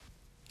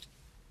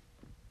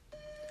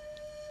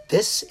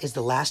This is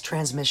the last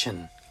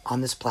transmission on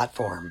this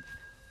platform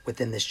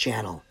within this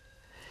channel.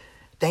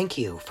 Thank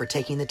you for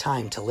taking the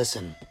time to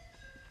listen.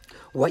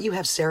 What you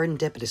have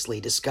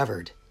serendipitously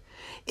discovered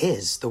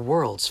is the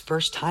world's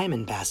first time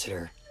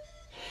ambassador.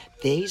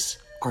 These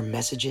are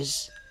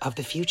messages of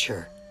the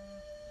future.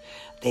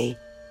 They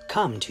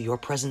come to your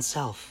present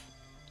self,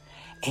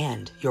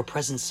 and your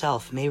present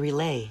self may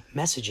relay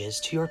messages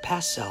to your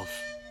past self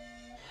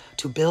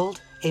to build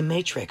a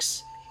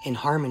matrix in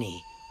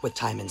harmony with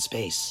time and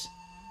space.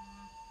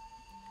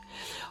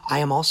 I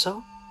am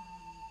also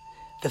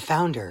the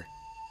founder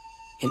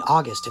in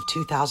August of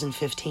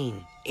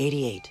 2015,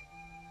 88,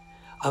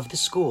 of the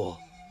school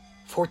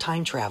for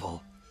time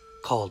travel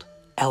called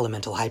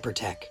Elemental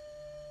Hypertech.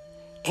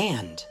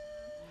 And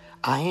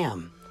I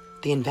am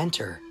the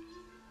inventor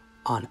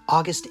on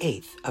August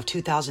 8th of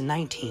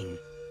 2019,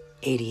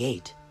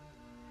 88,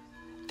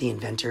 the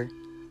inventor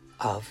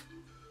of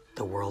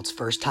the world's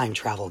first time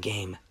travel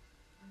game.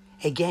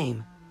 A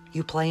game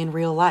you play in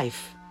real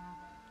life.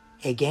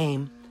 A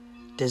game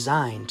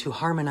designed to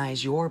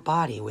harmonize your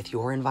body with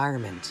your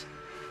environment.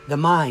 The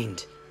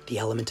mind, the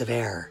element of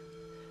air.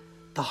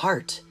 The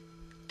heart,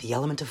 the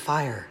element of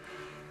fire.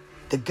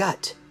 The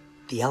gut,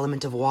 the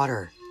element of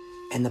water.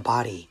 And the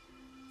body,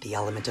 the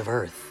element of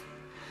earth.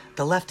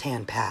 The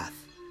left-hand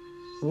path,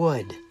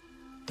 wood.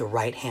 The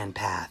right-hand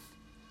path,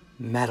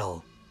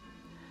 metal.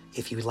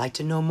 If you would like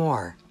to know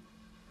more,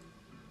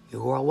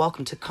 you are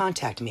welcome to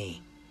contact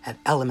me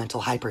at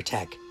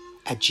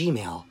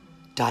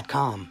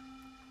elementalhypertech@gmail.com.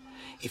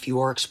 If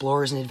you are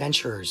explorers and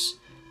adventurers,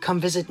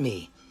 come visit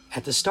me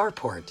at the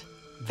Starport,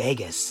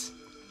 Vegas.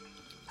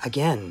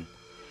 Again,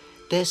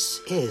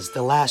 this is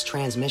the last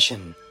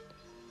transmission.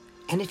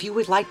 And if you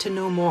would like to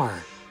know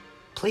more,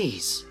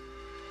 please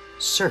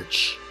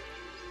search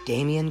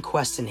Damien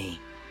Questany